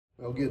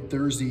Well, good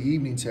Thursday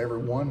evening to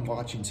everyone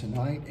watching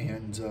tonight,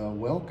 and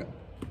welcome.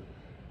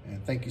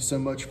 And thank you so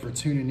much for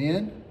tuning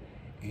in,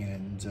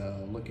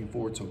 and looking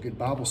forward to a good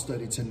Bible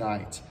study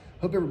tonight.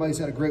 Hope everybody's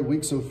had a great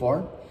week so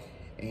far,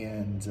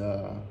 and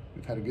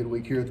we've had a good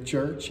week here at the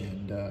church,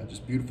 and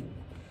just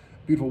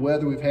beautiful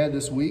weather we've had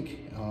this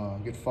week,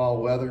 good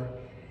fall weather,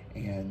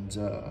 and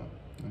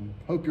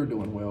hope you're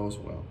doing well as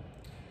well.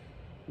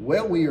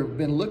 Well, we have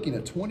been looking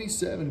at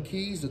 27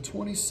 keys to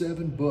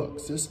 27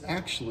 books. This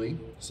actually,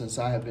 since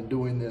I have been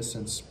doing this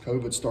since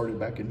COVID started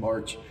back in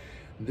March,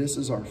 this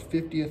is our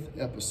 50th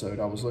episode.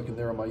 I was looking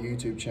there on my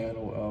YouTube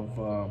channel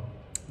of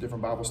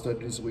different Bible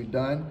studies we've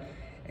done,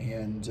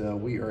 and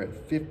we are at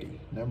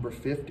 50, number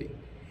 50.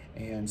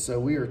 And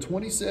so we are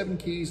 27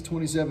 keys,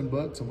 27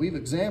 books, and we've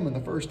examined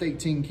the first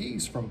 18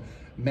 keys from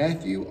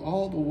Matthew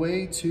all the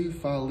way to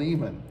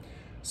Philemon.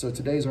 So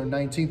today's our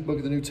 19th book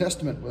of the New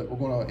Testament that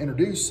we're going to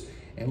introduce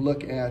and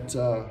look at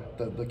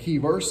the key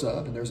verse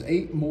of, and there's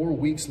 8 more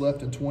weeks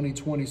left in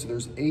 2020, so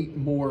there's 8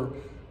 more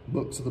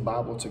books of the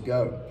Bible to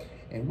go.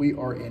 And we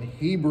are in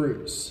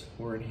Hebrews.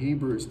 We're in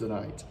Hebrews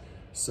tonight.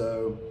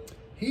 So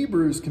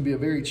Hebrews can be a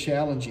very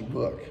challenging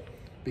book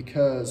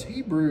because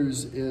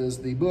Hebrews is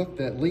the book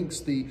that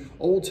links the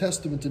Old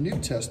Testament to New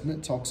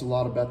Testament, talks a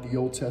lot about the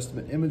Old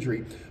Testament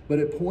imagery, but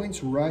it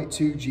points right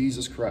to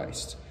Jesus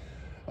Christ.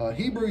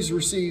 Hebrews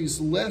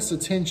receives less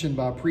attention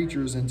by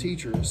preachers and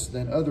teachers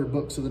than other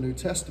books of the New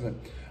Testament,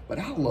 but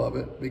I love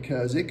it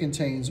because it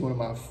contains one of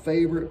my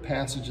favorite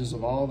passages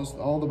of all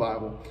the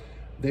Bible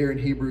there in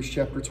Hebrews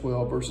chapter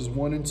 12, verses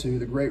 1 and 2,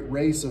 the great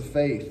race of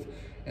faith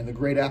and the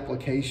great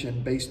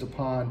application based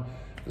upon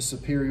the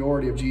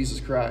superiority of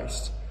Jesus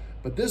Christ.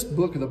 But this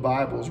book of the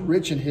Bible is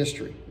rich in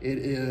history. It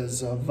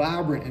is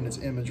vibrant in its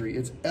imagery.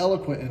 It's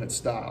eloquent in its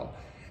style.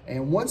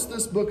 And once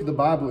this book of the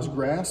Bible is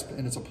grasped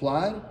and it's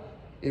applied,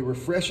 it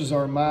refreshes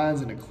our minds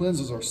and it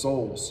cleanses our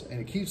souls,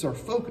 and it keeps our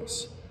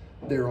focus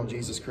there on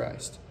Jesus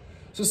Christ.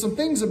 So some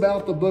things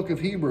about the book of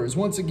Hebrews.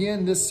 Once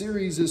again, this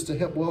series is to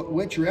help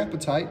whet your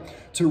appetite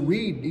to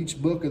read each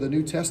book of the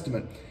New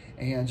Testament,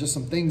 and just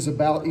some things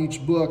about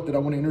each book that I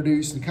want to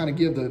introduce and kind of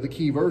give the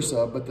key verse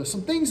of. But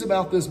some things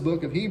about this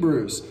book of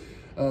Hebrews.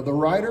 The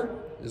writer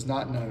is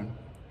not known.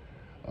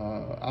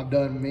 I've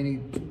done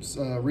many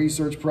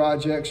research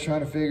projects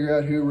trying to figure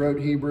out who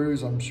wrote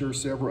Hebrews. I'm sure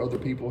several other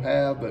people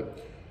have,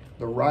 but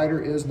the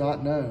writer is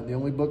not known. The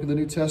only book of the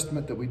New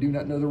Testament that we do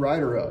not know the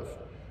writer of.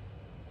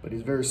 But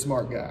he's a very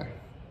smart guy,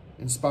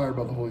 inspired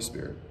by the Holy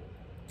Spirit.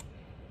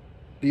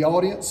 The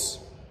audience,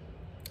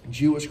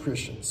 Jewish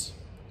Christians.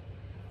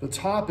 The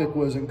topic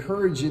was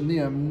encouraging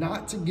them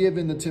not to give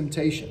in to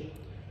temptation,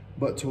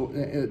 but to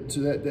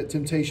that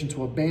temptation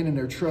to abandon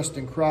their trust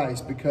in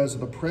Christ because of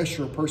the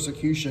pressure of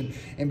persecution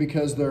and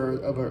because of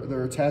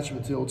their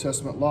attachment to the Old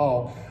Testament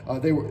law.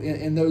 They were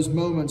in those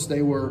moments.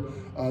 They were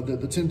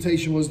the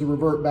temptation was to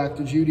revert back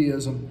to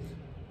Judaism.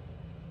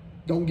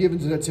 Don't give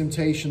into that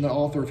temptation, the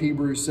author of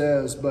Hebrews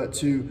says, but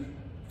to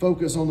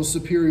focus on the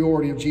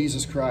superiority of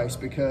Jesus Christ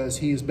because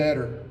he is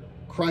better.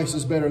 Christ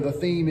is better. The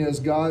theme is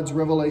God's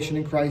revelation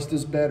in Christ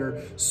is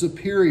better,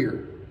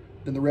 superior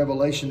than the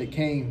revelation that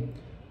came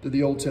through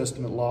the Old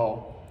Testament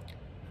law.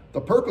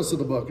 The purpose of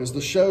the book is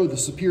to show the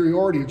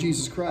superiority of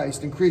Jesus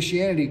Christ and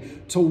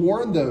Christianity, to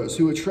warn those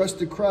who had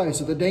trusted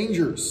Christ of the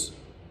dangers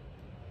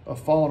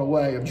of falling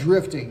away, of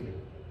drifting.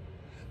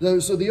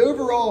 So the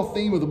overall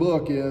theme of the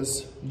book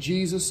is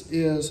Jesus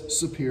is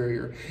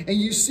superior. And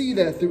you see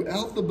that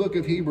throughout the book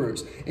of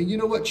Hebrews. And you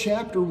know what?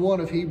 Chapter 1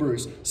 of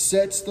Hebrews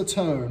sets the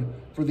tone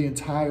for the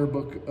entire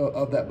book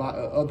of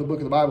the book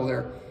of the Bible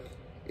there.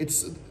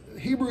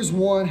 Hebrews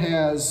 1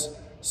 has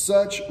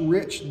such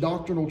rich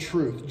doctrinal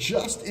truth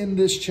just in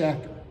this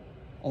chapter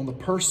on the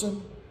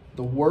person,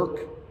 the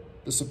work,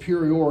 the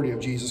superiority of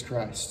Jesus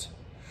Christ.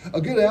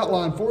 A good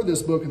outline for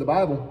this book of the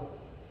Bible.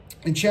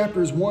 In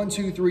chapters 1,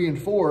 2, 3,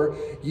 and 4,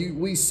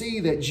 we see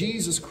that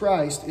Jesus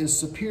Christ is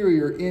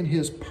superior in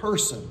his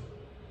person,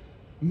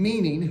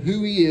 meaning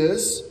who he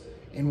is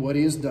and what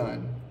he has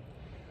done.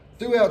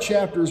 Throughout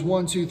chapters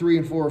 1, 2, 3,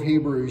 and 4 of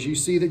Hebrews, you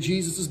see that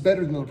Jesus is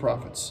better than the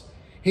prophets.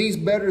 He's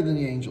better than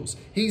the angels.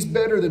 He's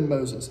better than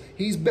Moses.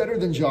 He's better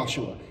than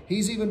Joshua.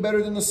 He's even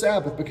better than the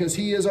Sabbath because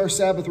he is our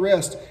Sabbath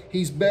rest.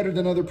 He's better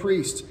than other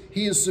priests.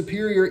 He is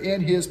superior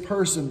in his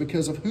person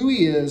because of who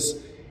he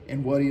is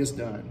and what he has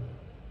done.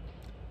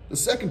 The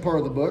second part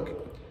of the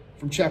book,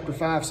 from chapter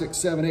 5, 6,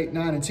 7, 8,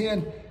 9, and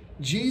 10,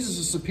 Jesus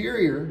is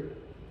superior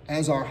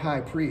as our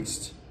high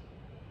priest.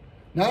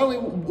 Not only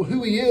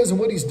who he is and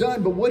what he's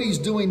done, but what he's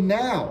doing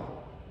now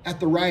at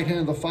the right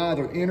hand of the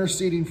Father,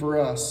 interceding for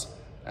us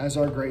as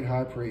our great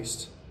high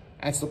priest.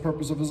 That's the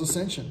purpose of his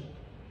ascension.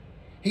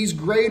 He's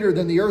greater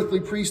than the earthly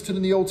priesthood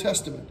in the Old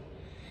Testament.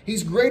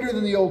 He's greater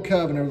than the Old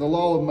Covenant or the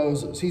law of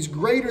Moses. He's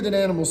greater than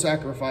animal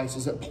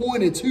sacrifices that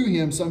pointed to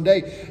him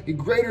someday. He's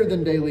greater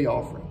than daily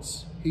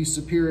offerings. He's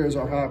superior as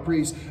our high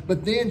priest.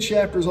 But then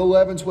chapters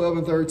 11, 12,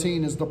 and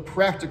 13 is the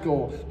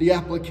practical, the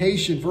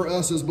application for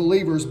us as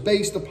believers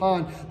based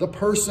upon the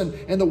person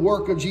and the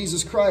work of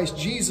Jesus Christ.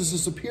 Jesus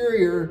is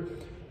superior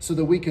so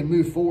that we can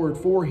move forward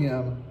for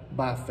him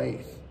by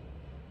faith.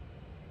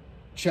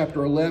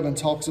 Chapter 11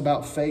 talks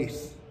about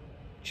faith.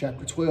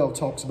 Chapter 12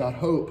 talks about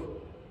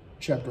hope.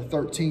 Chapter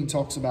 13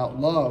 talks about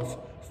love,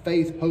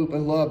 faith, hope,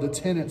 and love, the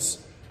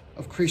tenets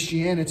of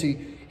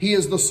Christianity. He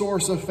is the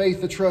source of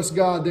faith to trust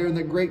God there in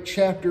that great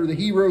chapter, the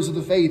heroes of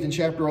the faith in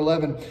chapter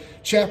 11.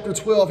 Chapter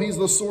 12, he's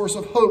the source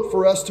of hope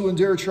for us to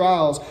endure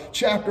trials.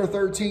 Chapter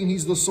 13,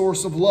 he's the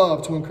source of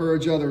love to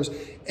encourage others.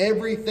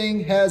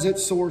 Everything has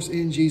its source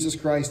in Jesus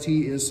Christ.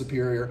 He is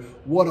superior.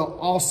 What an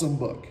awesome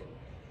book.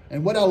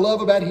 And what I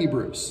love about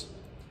Hebrews.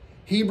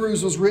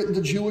 Hebrews was written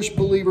to Jewish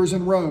believers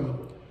in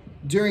Rome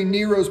during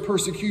Nero's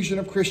persecution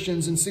of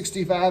Christians in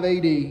 65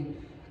 AD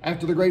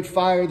after the great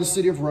fire of the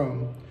city of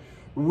Rome.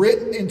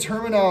 Written in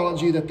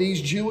terminology that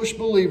these Jewish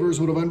believers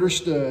would have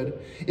understood.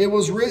 It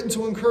was written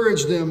to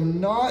encourage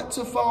them not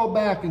to fall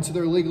back into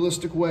their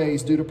legalistic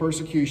ways due to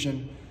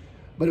persecution,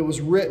 but it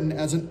was written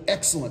as an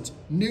excellent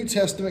New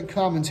Testament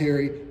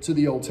commentary to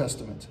the Old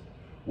Testament.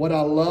 What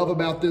I love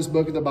about this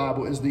book of the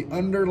Bible is the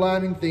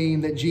underlining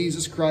theme that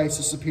Jesus Christ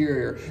is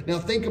superior. Now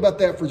think about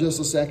that for just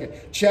a second.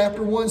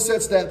 Chapter 1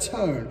 sets that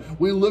tone.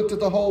 We looked at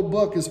the whole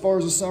book as far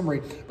as a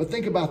summary, but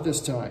think about this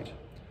tonight.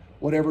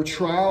 Whatever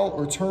trial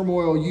or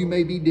turmoil you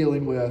may be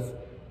dealing with,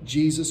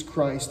 Jesus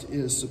Christ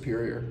is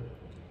superior.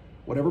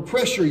 Whatever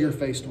pressure you're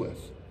faced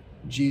with,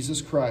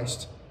 Jesus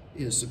Christ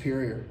is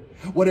superior.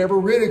 Whatever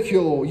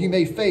ridicule you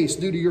may face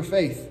due to your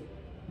faith,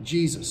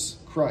 Jesus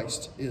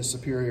Christ is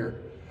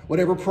superior.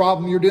 Whatever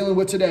problem you're dealing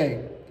with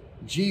today,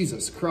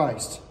 Jesus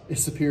Christ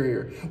is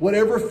superior.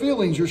 Whatever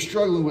feelings you're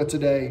struggling with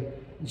today,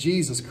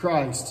 Jesus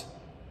Christ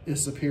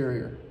is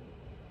superior.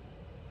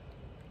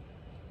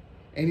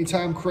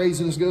 Anytime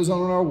craziness goes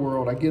on in our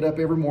world, I get up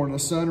every morning, the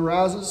sun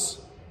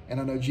rises, and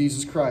I know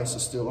Jesus Christ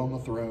is still on the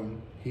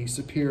throne. He's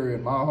superior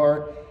in my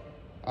heart.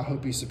 I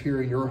hope he's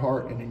superior in your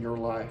heart and in your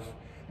life.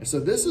 And so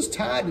this is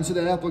tied into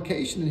that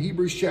application in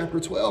Hebrews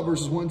chapter 12,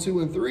 verses 1, 2,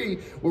 and 3,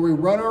 where we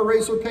run our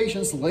race with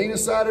patience, laying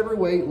aside every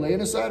weight,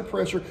 laying aside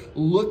pressure,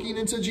 looking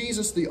into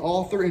Jesus, the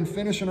author and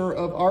finisher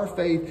of our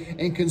faith,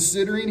 and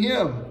considering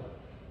him.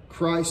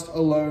 Christ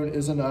alone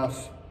is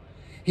enough.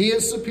 He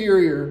is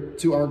superior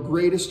to our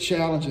greatest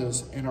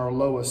challenges and our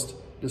lowest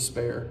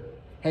despair.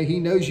 Hey, he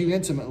knows you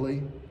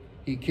intimately.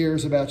 He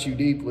cares about you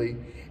deeply.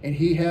 And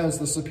he has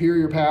the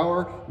superior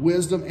power,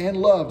 wisdom, and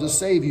love to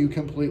save you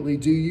completely.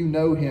 Do you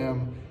know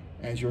him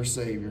as your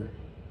Savior?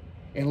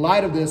 In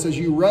light of this, as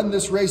you run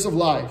this race of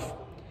life,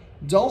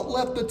 don't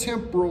let the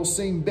temporal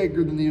seem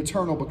bigger than the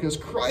eternal, because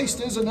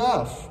Christ is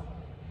enough.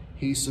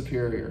 He's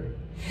superior.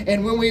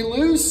 And when we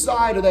lose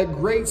sight of that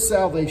great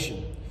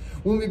salvation,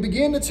 when we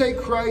begin to take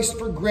Christ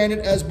for granted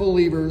as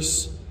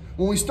believers,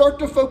 when we start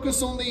to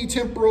focus on the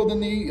temporal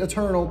than the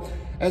eternal,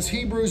 as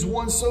Hebrews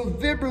 1 so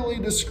vividly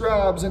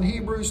describes, and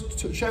Hebrews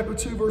chapter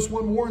 2 verse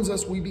 1 warns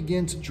us, we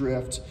begin to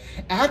drift.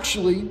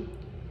 Actually,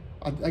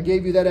 I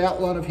gave you that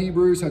outline of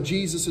Hebrews, how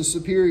Jesus is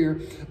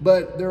superior,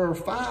 but there are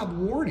 5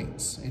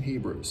 warnings in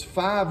Hebrews,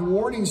 5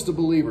 warnings to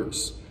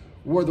believers,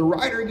 where the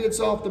writer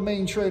gets off the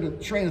main train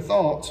of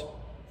thought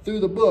through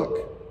the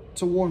book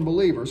to warn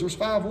believers. There's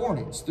 5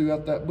 warnings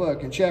throughout that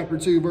book. In chapter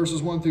 2,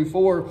 verses 1 through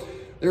 4,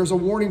 there's a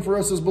warning for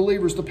us as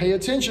believers to pay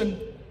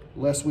attention,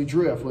 lest we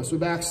drift, lest we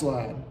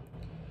backslide.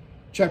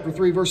 Chapter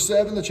 3, verse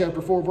 7 to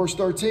chapter 4, verse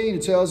 13,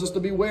 it tells us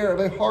to beware of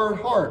a hard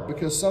heart,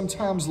 because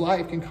sometimes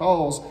life can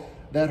cause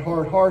that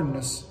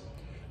hard-heartedness.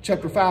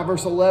 Chapter 5,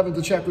 verse 11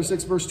 to chapter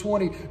 6, verse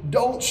 20,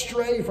 don't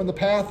stray from the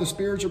path of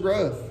spiritual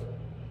growth.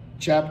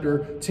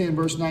 Chapter 10,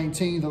 verse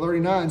 19 to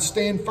 39,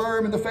 stand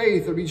firm in the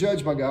faith or be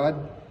judged by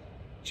God.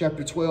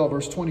 Chapter 12,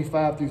 verse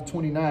 25 through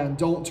 29,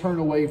 don't turn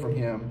away from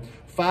him.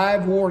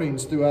 5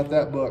 warnings throughout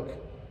that book.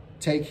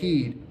 Take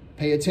heed,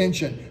 pay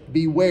attention,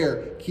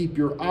 beware, keep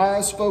your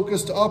eyes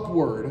focused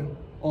upward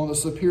on the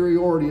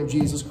superiority of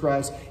Jesus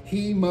Christ.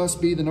 He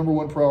must be the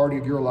 #1 priority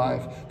of your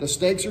life. The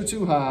stakes are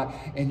too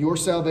high, and your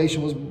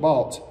salvation was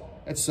bought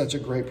at such a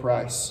great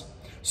price.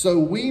 So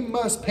we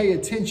must pay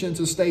attention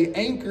to stay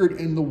anchored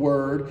in the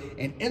Word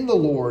and in the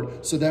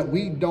Lord, so that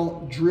we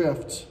don't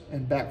drift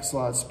and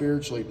backslide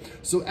spiritually.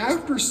 So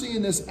after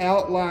seeing this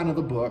outline of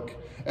the book,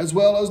 as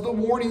well as the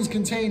warnings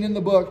contained in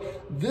the book,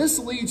 this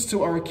leads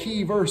to our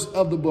key verse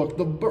of the book,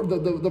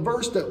 the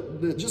verse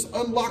that just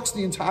unlocks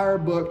the entire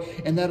book,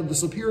 and that of the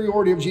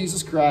superiority of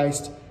Jesus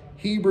Christ,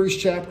 Hebrews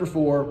chapter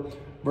 4,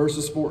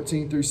 verses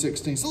 14 through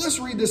 16. So let's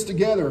read this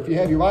together if you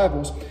have your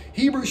Bibles.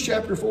 Hebrews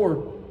chapter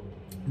 4,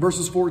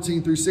 verses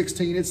 14 through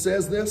 16, it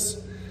says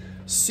this,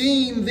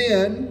 seeing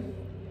then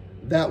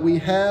that we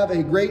have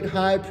a great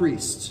high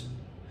priest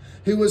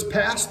who has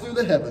passed through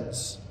the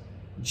heavens,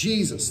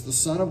 Jesus, the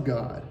Son of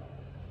God,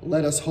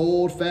 let us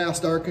hold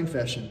fast our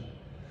confession.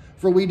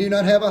 For we do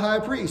not have a high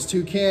priest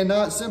who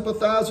cannot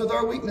sympathize with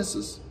our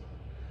weaknesses,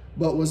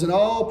 but was in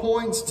all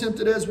points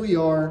tempted as we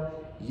are,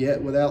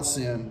 yet without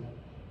sin.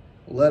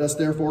 Let us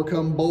therefore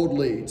come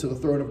boldly to the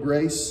throne of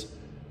grace,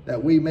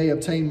 that we may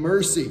obtain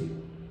mercy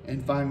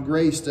and find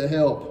grace to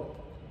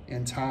help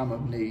in time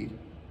of need.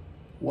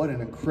 What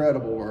an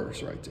incredible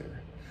verse right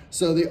there.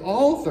 So the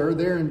author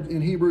there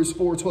in Hebrews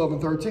 4, 12,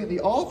 and 13,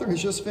 the author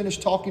has just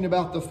finished talking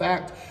about the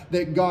fact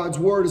that God's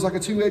word is like a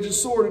two-edged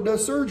sword. It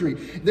does surgery.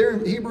 There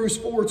in Hebrews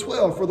 4,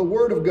 12, for the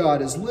word of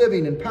God is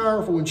living and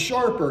powerful and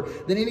sharper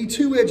than any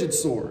two-edged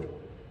sword,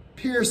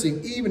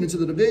 piercing even into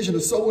the division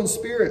of soul and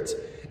spirit,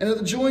 and of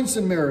the joints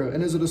and marrow,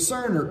 and is a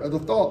discerner of the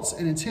thoughts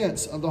and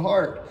intents of the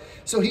heart.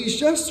 So he's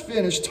just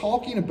finished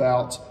talking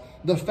about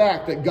the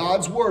fact that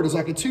God's word is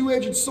like a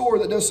two-edged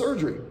sword that does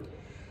surgery.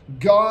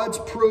 God's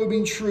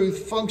probing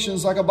truth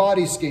functions like a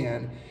body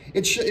scan.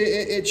 It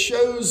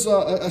shows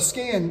a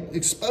scan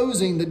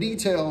exposing the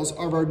details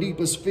of our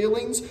deepest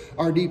feelings,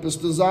 our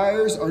deepest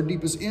desires, our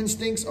deepest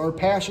instincts, our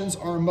passions,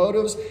 our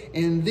motives,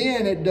 and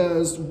then it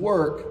does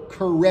work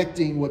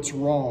correcting what's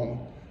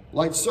wrong.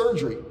 Like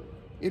surgery,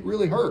 it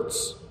really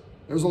hurts.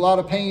 There's a lot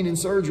of pain in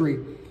surgery,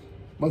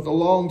 but the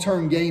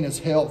long-term gain is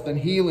health and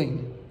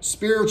healing,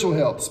 spiritual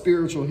health,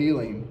 spiritual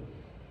healing.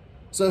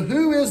 So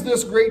who is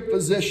this great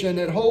physician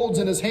that holds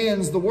in his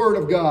hands the word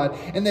of God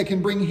and that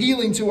can bring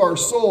healing to our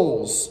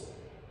souls?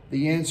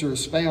 The answer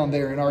is found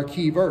there in our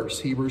key verse,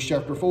 Hebrews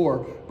chapter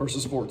 4,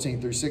 verses 14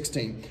 through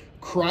 16.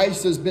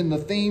 Christ has been the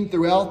theme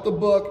throughout the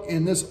book,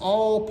 and this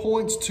all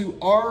points to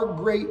our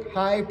great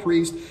high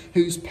priest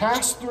who's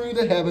passed through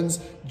the heavens,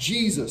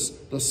 Jesus,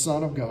 the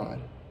Son of God.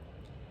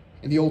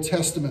 In the Old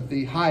Testament,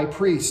 the high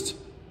priest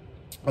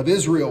of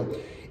Israel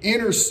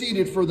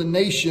interceded for the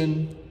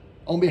nation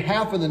on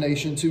behalf of the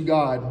nation to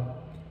God.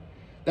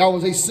 That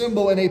was a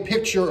symbol and a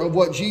picture of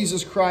what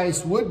Jesus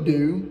Christ would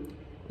do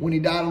when he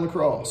died on the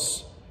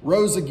cross,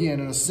 rose again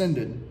and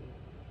ascended.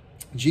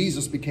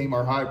 Jesus became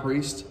our high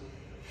priest.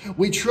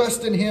 We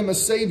trust in him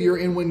as Savior,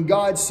 and when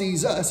God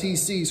sees us, he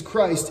sees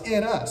Christ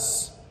in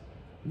us.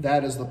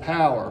 That is the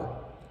power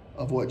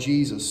of what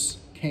Jesus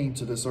came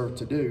to this earth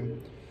to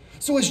do.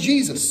 So is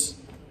Jesus,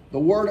 the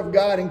Word of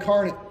God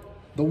incarnate,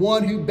 the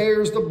one who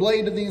bears the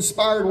blade of the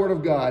inspired word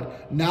of God,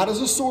 not as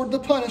a sword to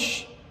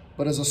punish,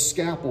 but as a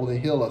scalpel to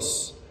heal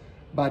us,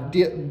 by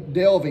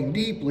delving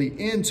deeply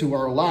into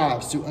our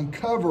lives to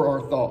uncover our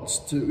thoughts,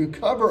 to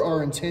uncover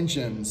our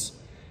intentions.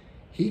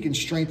 He can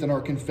strengthen our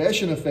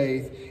confession of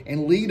faith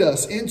and lead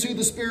us into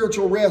the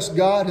spiritual rest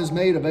God has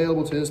made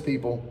available to his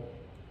people.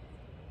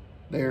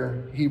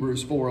 There,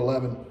 Hebrews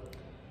 4:11.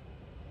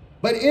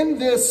 But in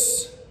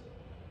this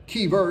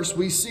key verse,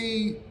 we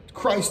see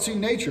Christ's two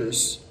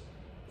natures.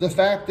 The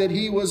fact that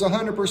he was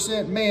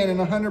 100% man and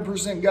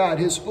 100% God.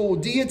 His full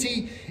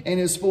deity and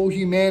his full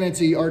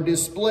humanity are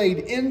displayed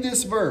in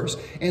this verse.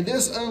 And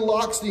this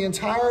unlocks the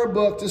entire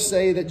book to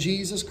say that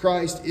Jesus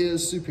Christ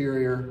is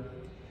superior.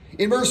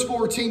 In verse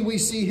 14, we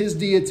see his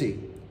deity.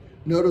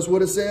 Notice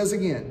what it says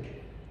again.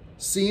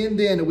 Seeing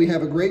then that we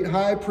have a great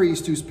high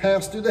priest who's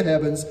passed through the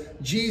heavens,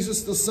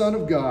 Jesus the Son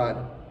of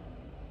God,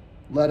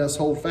 let us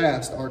hold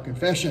fast our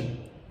confession.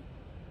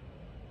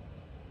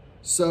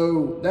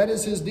 So that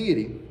is his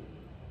deity.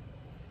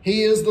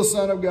 He is the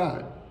Son of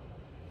God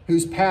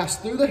who's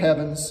passed through the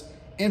heavens,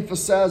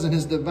 emphasizing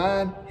his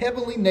divine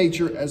heavenly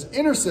nature as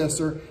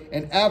intercessor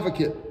and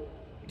advocate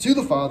to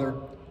the Father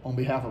on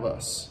behalf of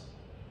us.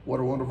 What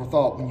a wonderful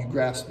thought when you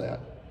grasp that.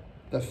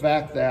 The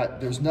fact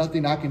that there's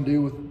nothing I can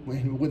do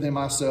within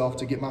myself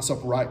to get myself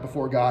right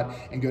before God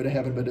and go to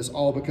heaven, but it's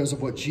all because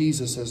of what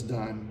Jesus has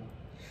done.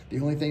 The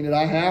only thing that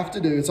I have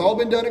to do, it's all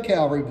been done at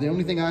Calvary, but the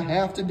only thing I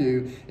have to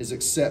do is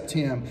accept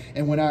him.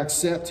 And when I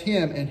accept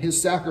him and his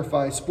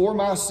sacrifice for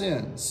my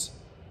sins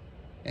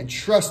and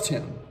trust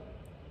him,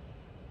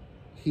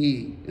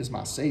 he is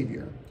my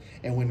Savior.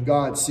 And when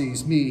God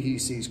sees me, he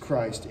sees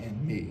Christ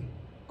in me.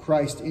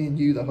 Christ in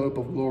you, the hope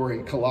of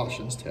glory,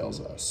 Colossians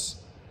tells us.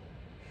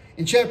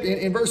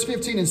 In verse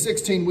 15 and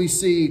 16, we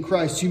see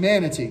Christ's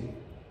humanity.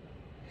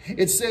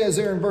 It says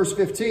there in verse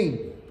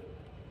 15,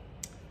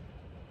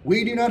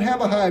 we do not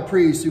have a high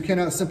priest who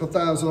cannot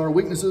sympathize with our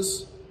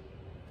weaknesses.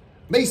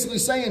 Basically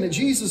saying that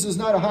Jesus is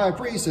not a high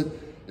priest that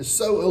is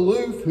so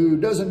aloof, who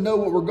doesn't know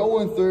what we're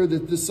going through,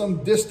 that there's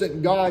some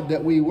distant God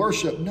that we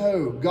worship.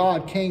 No,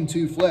 God came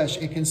to flesh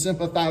and can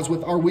sympathize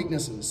with our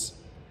weaknesses.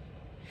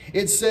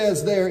 It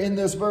says there in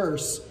this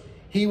verse,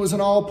 he was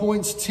in all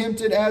points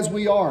tempted as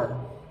we are.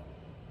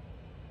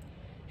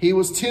 He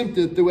was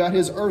tempted throughout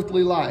his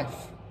earthly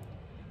life.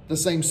 The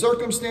same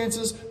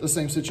circumstances, the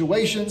same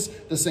situations,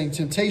 the same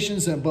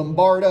temptations that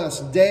bombard us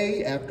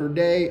day after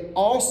day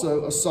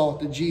also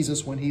assaulted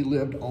Jesus when he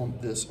lived on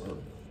this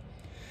earth.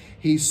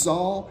 He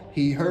saw,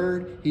 he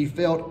heard, he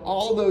felt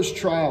all those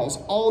trials,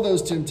 all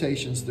those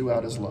temptations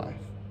throughout his life.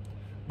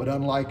 But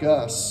unlike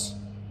us,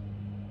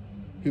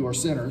 who are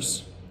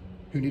sinners,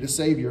 who need a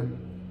Savior,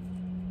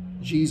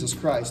 Jesus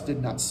Christ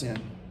did not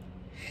sin.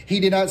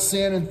 He did not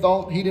sin in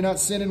thought. He did not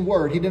sin in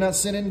word. He did not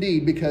sin in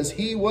deed, because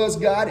he was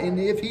God. And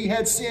if he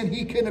had sinned,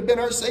 he couldn't have been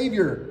our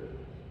Savior.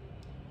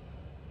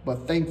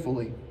 But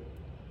thankfully,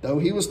 though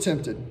he was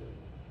tempted,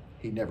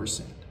 he never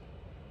sinned.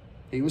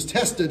 He was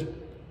tested.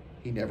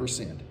 He never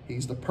sinned.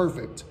 He's the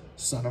perfect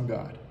Son of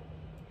God.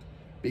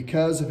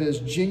 Because of his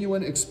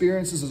genuine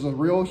experiences as a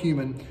real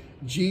human,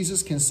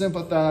 Jesus can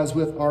sympathize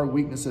with our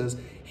weaknesses.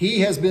 He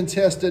has been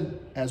tested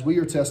as we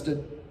are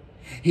tested.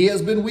 He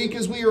has been weak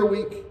as we are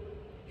weak.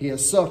 He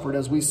has suffered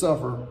as we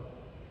suffer.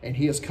 And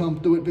he has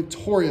come through it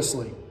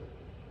victoriously,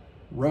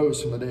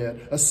 rose from the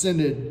dead,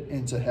 ascended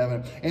into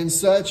heaven. And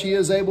such he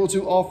is able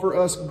to offer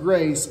us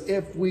grace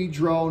if we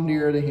draw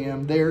near to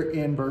him. There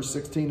in verse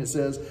 16 it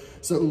says,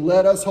 so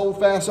let us hold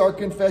fast our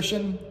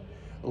confession.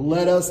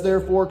 Let us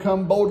therefore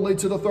come boldly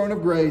to the throne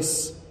of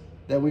grace,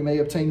 that we may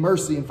obtain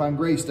mercy and find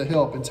grace to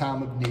help in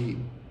time of need.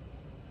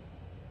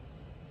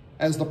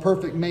 As the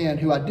perfect man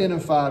who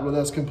identified with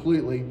us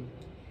completely,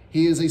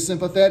 he is a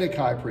sympathetic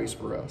high priest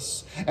for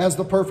us. As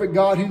the perfect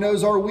God who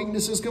knows our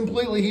weaknesses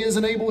completely, he is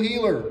an able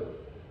healer.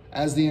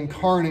 As the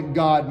incarnate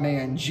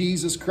God-man,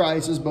 Jesus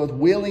Christ is both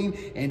willing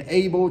and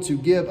able to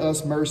give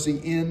us mercy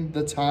in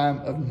the time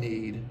of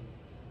need.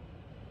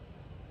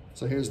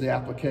 So here's the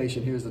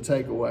application. Here's the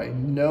takeaway.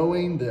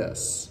 Knowing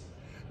this,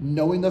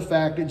 knowing the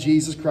fact that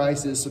Jesus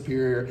Christ is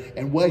superior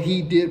and what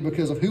he did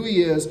because of who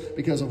he is,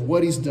 because of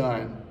what he's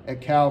done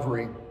at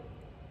Calvary,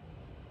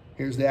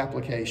 here's the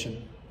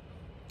application.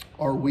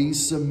 Are we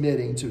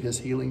submitting to his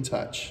healing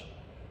touch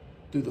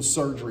through the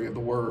surgery of the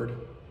word?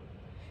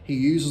 He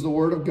uses the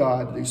word of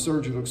God to do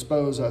surgery to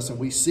expose us, and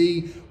we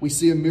see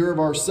a mirror of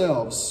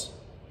ourselves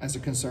as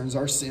it concerns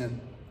our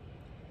sin.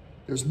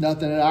 There's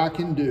nothing that I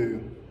can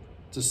do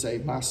to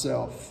save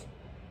myself.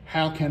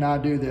 How can I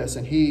do this?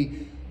 And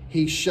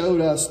he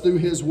showed us through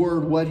his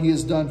word what he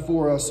has done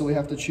for us, so we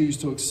have to choose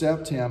to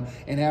accept him.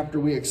 And after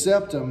we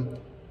accept him,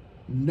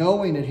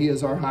 knowing that he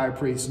is our high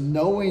priest,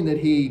 knowing that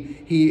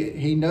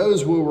he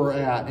knows where we're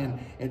at. And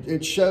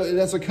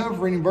that's a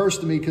comforting verse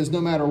to me, because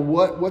no matter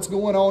what's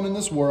going on in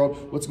this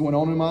world, what's going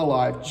on in my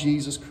life,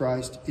 Jesus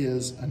Christ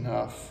is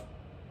enough.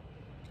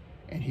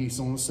 And he's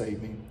going to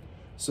save me.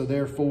 So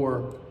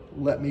therefore,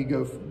 let me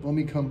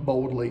come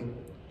boldly.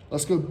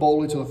 Let's go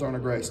boldly to the throne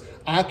of grace.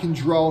 I can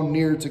draw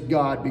near to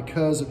God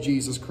because of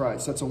Jesus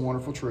Christ. That's a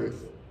wonderful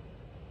truth.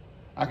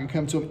 I can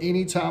come to him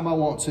anytime I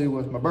want to,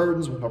 with my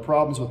burdens, with my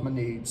problems, with my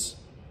needs,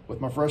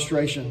 with my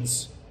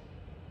frustrations.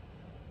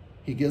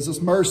 He gives us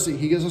mercy.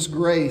 He gives us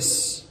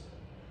grace.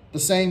 The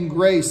same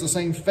grace, the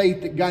same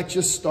faith that got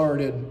you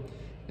started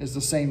is the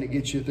same that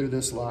gets you through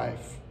this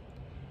life.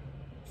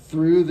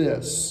 Through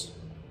this,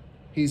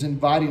 he's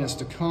inviting us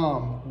to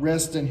come,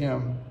 rest in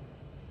him.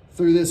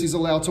 Through this, he's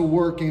allowed to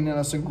work in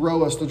us and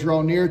grow us, to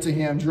draw near to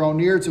him, draw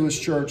near to his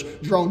church,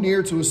 draw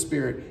near to his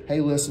spirit. Hey,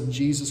 listen,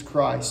 Jesus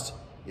Christ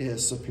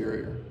is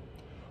superior.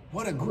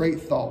 What a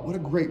great thought. What a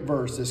great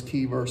verse, this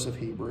key verse of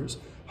Hebrews.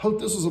 Hope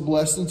this was a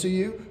blessing to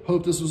you.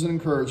 Hope this was an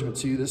encouragement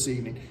to you this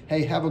evening.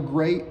 Hey, have a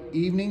great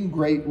evening,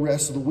 great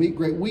rest of the week,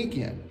 great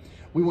weekend.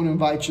 We want to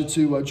invite you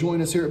to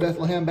join us here at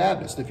Bethlehem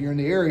Baptist. If you're in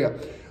the area,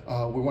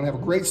 we want to have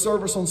a great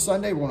service on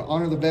Sunday. We want to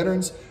honor the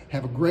veterans,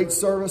 have a great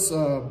service.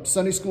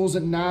 Sunday school's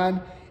at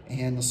 9,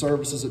 and the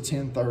service is at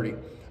 10:30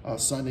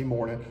 Sunday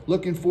morning.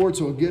 Looking forward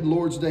to a good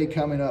Lord's Day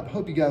coming up.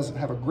 Hope you guys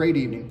have a great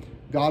evening.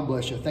 God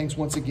bless you. Thanks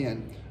once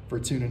again for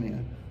tuning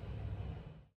in.